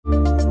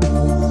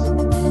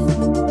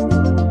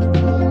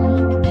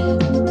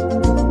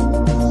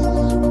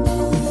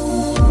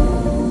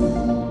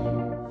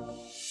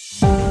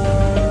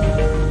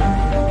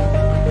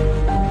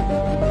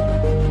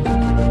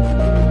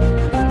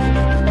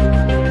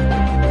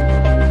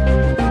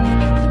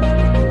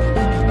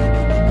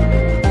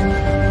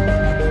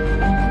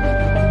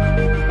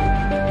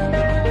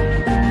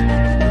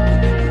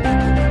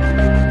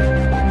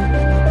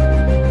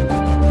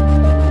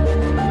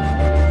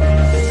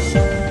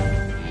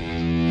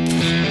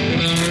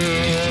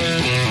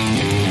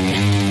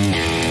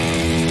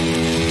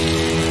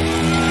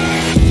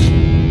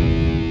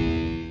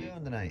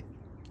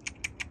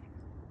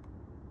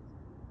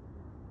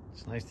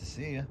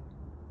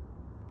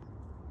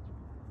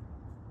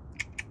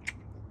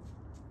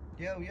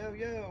Yo, yo,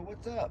 yo,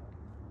 what's up?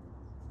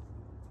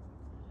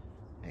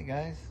 Hey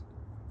guys.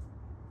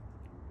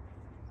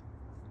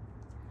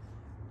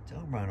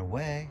 Don't run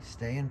away,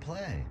 stay and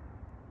play.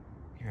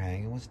 You're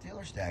hanging with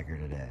Steeler Stacker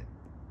today.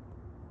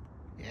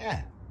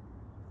 Yeah,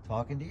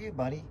 talking to you,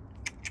 buddy.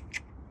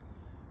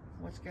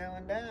 What's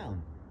going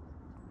down?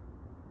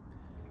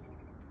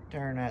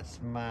 Turn that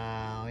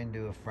smile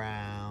into a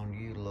frown.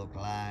 You look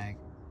like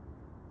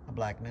a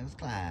black-nosed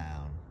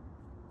clown.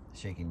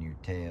 Shaking your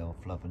tail,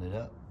 fluffing it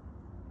up.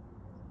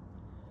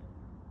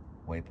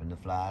 Wiping the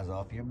flies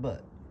off your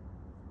butt.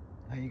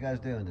 How you guys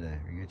doing today?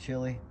 Are you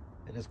chilly?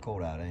 It is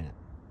cold out, ain't it?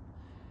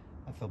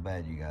 I feel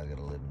bad you guys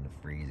gotta live in the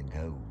freezing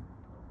cold.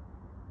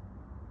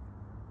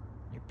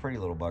 You're a pretty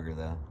little bugger,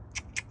 though.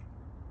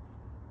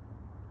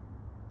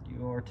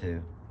 You are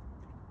too.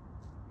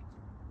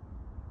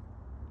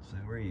 So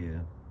are you.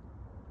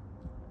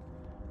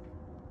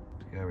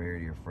 Let's go over here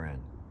to your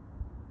friend.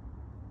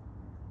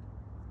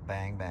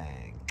 Bang,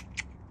 bang.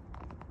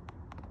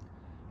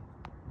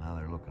 Now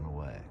they're looking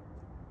away.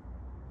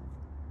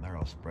 They're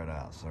all spread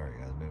out. Sorry,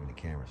 guys, moving the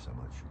camera so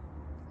much.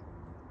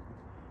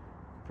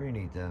 Pretty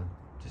neat, though.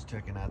 Just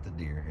checking out the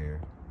deer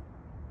here.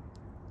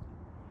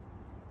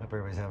 Hope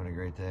everybody's having a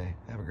great day.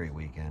 Have a great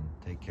weekend.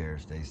 Take care.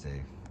 Stay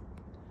safe.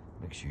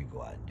 Make sure you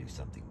go out and do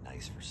something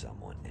nice for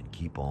someone and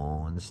keep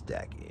on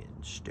stacking,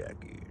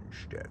 stacking,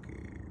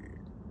 stacking.